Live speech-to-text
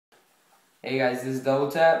Hey guys, this is Double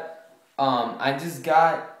Tap. I just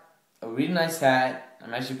got a really nice hat.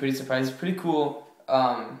 I'm actually pretty surprised. It's pretty cool.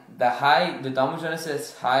 The Domo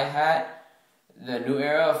Genesis high hat, the new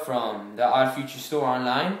era from the Odd Future store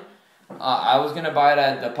online. I was gonna buy it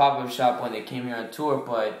at the pop-up shop when they came here on tour,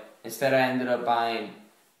 but instead I ended up buying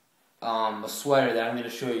a sweater that I'm gonna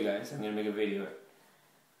show you guys. I'm gonna make a video.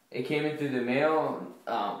 It came in through the mail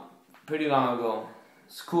pretty long ago.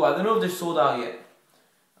 It's cool. I don't know if they're sold out yet.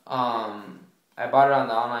 I bought it on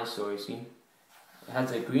the online store, you see. It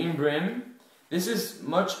has a green brim. This is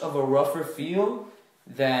much of a rougher feel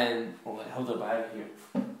than, hold up, I have it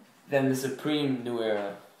here, than the Supreme New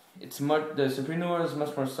Era. The Supreme New Era is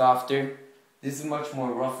much more softer. This is much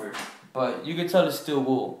more rougher, but you can tell it's still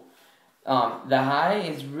wool. The high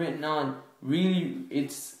is written on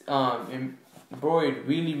it's embroidered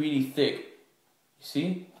really thick. You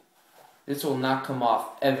see? This will not come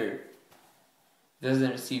off ever.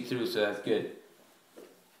 Doesn't seep through, so that's good.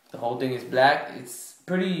 The whole thing is black. It's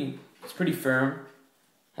pretty firm.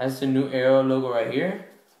 Has the new Arrow logo right here.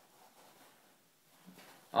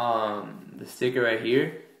 The sticker right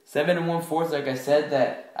here. 7 1/4, like I said,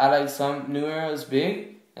 that I like some new Arrows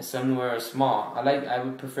big and some new Arrows small. I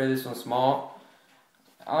would prefer this one small.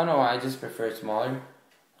 I don't know why, I just prefer it smaller.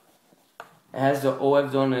 It has the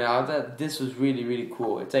OF zone and all that. This was really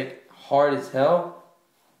cool. It's like hard as hell.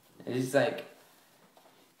 It's like,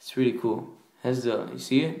 it's really cool. You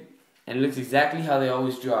see it? And it looks exactly how they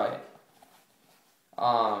always draw it.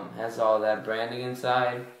 Has all that branding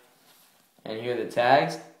inside. And here are the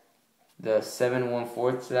tags. The 7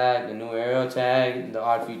 1/4 tag, the new Arrow tag, and the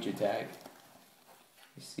Odd Future tag.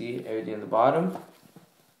 You see everything at the bottom.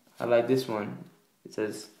 I like this one. It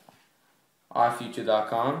says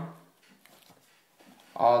oddfuture.com.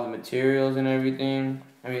 All the materials and everything.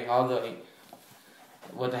 I mean,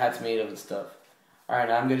 what the hat's made of and stuff. Alright,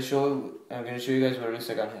 now I'm gonna show you guys what it looks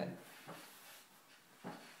like on head.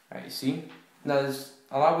 Alright, you see? Now there's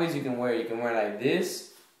a lot of ways you can wear it. You can wear it like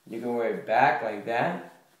this. You can wear it back like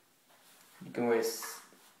that. You can wear it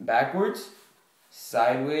backwards,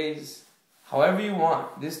 sideways, however you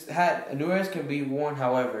want. This hat, a new Era can be worn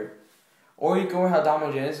however. Or you can wear how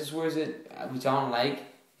Domo Genesis wears it, which I don't like.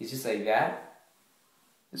 It's just like that.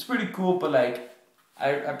 It's pretty cool, but like,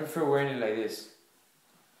 I prefer wearing it like this.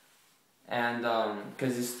 And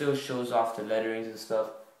because it still shows off the letterings and stuff.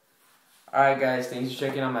 Alright guys, thanks for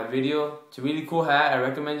checking out my video. It's a really cool hat. I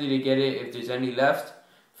recommend you to get it if there's any left.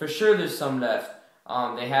 For sure there's some left.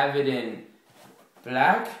 They have it in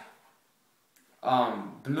black,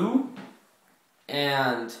 blue,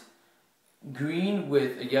 and green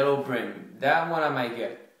with a yellow brim. That one I might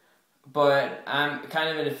get. But I'm kind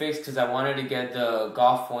of in a fix because I wanted to get the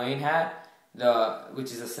Golf Wayne hat.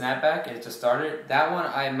 Which is a snapback and it's a starter. That one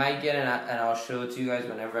I might get and I'll show it to you guys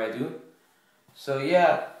whenever I do. So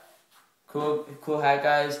yeah, cool hat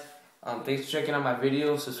guys. Thanks for checking out my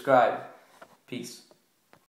video. Subscribe. Peace.